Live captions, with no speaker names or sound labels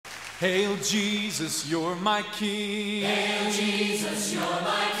Hail Jesus, you're my King. Hail Jesus, you're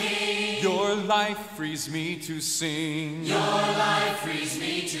my King. Your life frees me to sing. Your life frees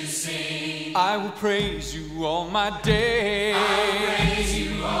me to sing. I will praise you all my days. I'll praise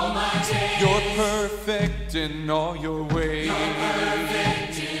you all my days. You're perfect in all your ways. You're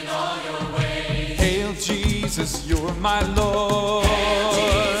perfect in all your ways. Hail Jesus, you're my Lord. Hail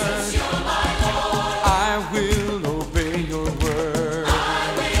Jesus, you're my Lord. I will obey your word. I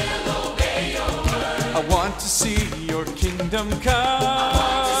will obey your word. I want to see your kingdom come. I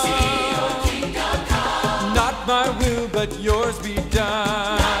want to see your kingdom come. Not my will, but yours be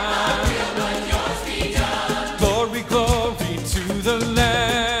done. Not my will, but yours be done. Glory, glory to the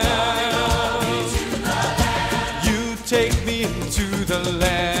Lamb. Glory to the Lamb. You take me into the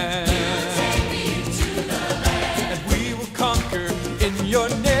land. You take me into the land. And we will conquer in your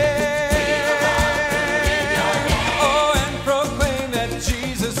name. Oh, and proclaim that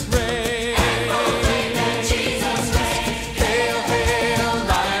Jesus reigns. Proclaim that Jesus reigns. Hail, hail,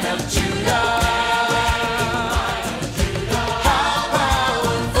 Lion of Judah. How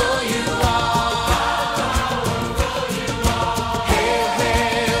powerful you are. Hail,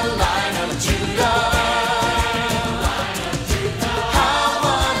 hail, Lion of Judah. How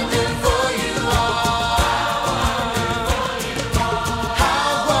wonderful you are. How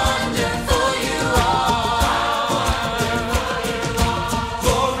wonderful you are.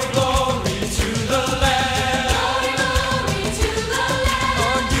 Glory, glory to the Lamb. Glory to the Lamb.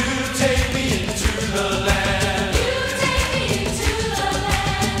 Oh, you take me into the land. You take me into the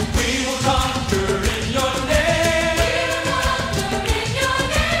land. We will conquer in your name. Conquer in your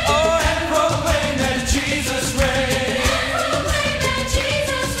name. Oh, and proclaim that Jesus reigns. Proclaim that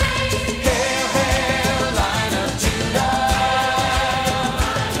Jesus reigns. Hail, hail, Lion of Judah.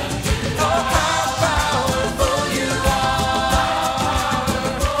 Oh, how powerful you are.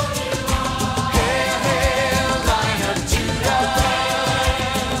 Hail, hail, Lion of Judah.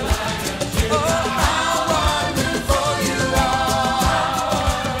 Oh, how wonderful you are.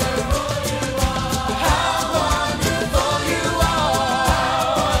 How wonderful you are.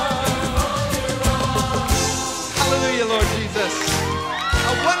 Hallelujah, Lord Jesus.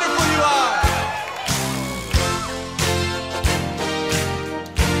 How wonderful you are.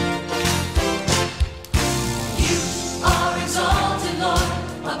 You are exalted, Lord,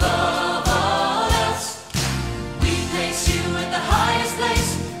 above all else. We place you in the highest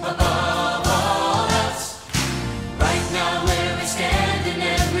place, above all else. Right now where we stand and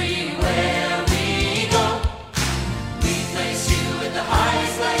everywhere we go, we place you in the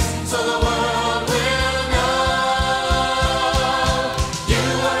highest place, so the world will know. You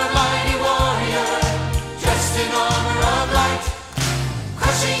are a mighty warrior, dressed in armor of light,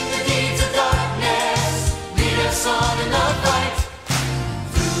 crushing the deeds of darkness. Lead us on in the fight.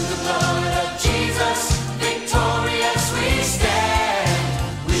 Through the blood of Jesus, victorious we stand.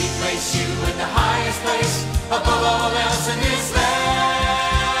 We place you in the highest place, above all else in this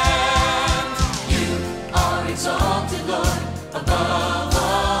land. You are exalted, Lord, above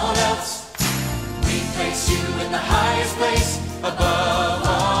all else. We place you in the highest place, above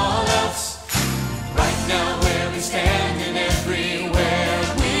all else. Right now where we stand and everywhere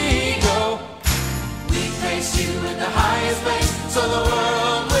we go, we place you in the highest place, so the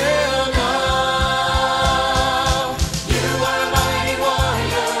world will know. You are a mighty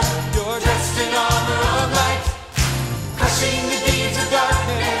warrior, You're dressed in armor of light, crushing the deeds of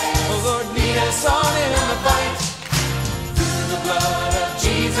darkness. oh Lord, Lead us on in the fight. Through the blood of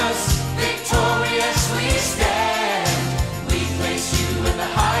Jesus, victorious we stand. We place you in the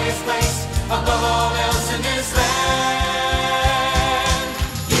highest place, above all else in this land.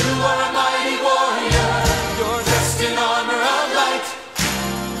 You are a mighty warrior, You're dressed in armor of light,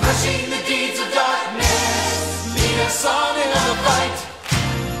 crushing the deeds of darkness. Lead us on in the fight.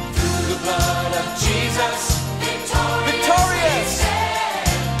 Through the blood of Jesus, victorious we stand.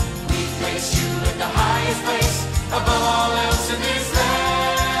 We place you in the highest place, above all else in this land.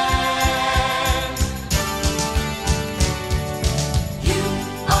 You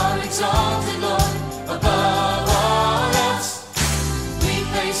are exalted, Lord, above all else. We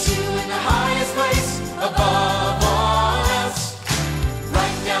place you in the highest place, above all else.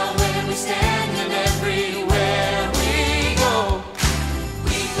 Right now where we stand and everywhere we go,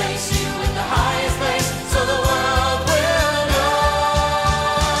 we place you in the highest place, so the world will know.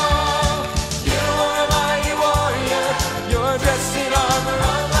 You are a mighty warrior, You're dressed in armor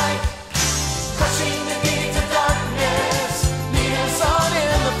of light, crushing the deeds of darkness. Lead us on in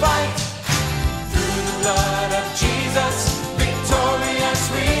the fight. Through the blood of Jesus, victorious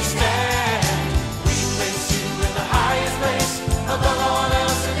we stand. We place you in the highest place, above all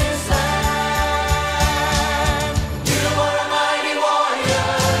else in this land.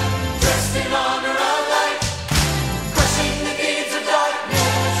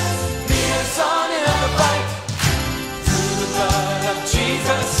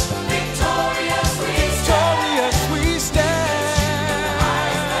 Jesus. Victorious we Victorious we stand.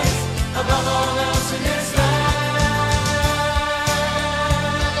 above all else in this land.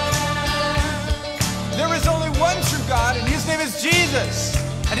 There is only one true God, and his name is Jesus,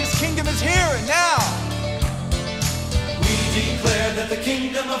 and his kingdom is here and now. We declare that the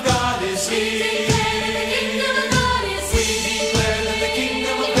kingdom of God is here.